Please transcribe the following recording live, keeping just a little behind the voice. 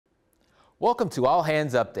Welcome to All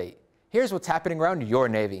Hands Update. Here's what's happening around your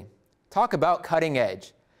Navy. Talk about cutting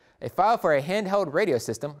edge. A file for a handheld radio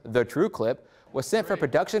system, the True Clip, was sent for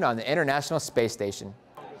production on the International Space Station.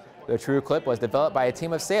 The True Clip was developed by a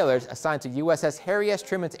team of sailors assigned to USS Harry S.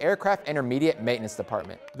 Truman's Aircraft Intermediate Maintenance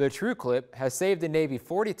Department. The True Clip has saved the Navy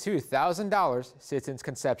 $42,000 since its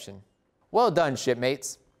conception. Well done,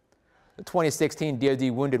 shipmates. The 2016 DoD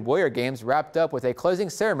Wounded Warrior Games wrapped up with a closing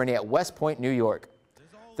ceremony at West Point, New York.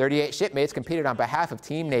 38 shipmates competed on behalf of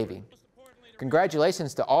Team Navy.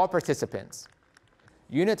 Congratulations to all participants.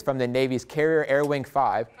 Units from the Navy's Carrier Air Wing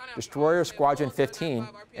 5, Destroyer Squadron 15,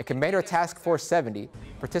 and Commander Task Force 70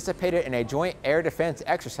 participated in a joint air defense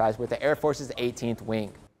exercise with the Air Force's 18th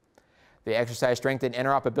Wing. The exercise strengthened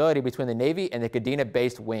interoperability between the Navy and the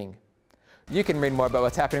Kadena-based wing. You can read more about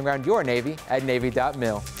what's happening around your Navy at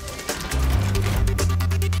Navy.mil.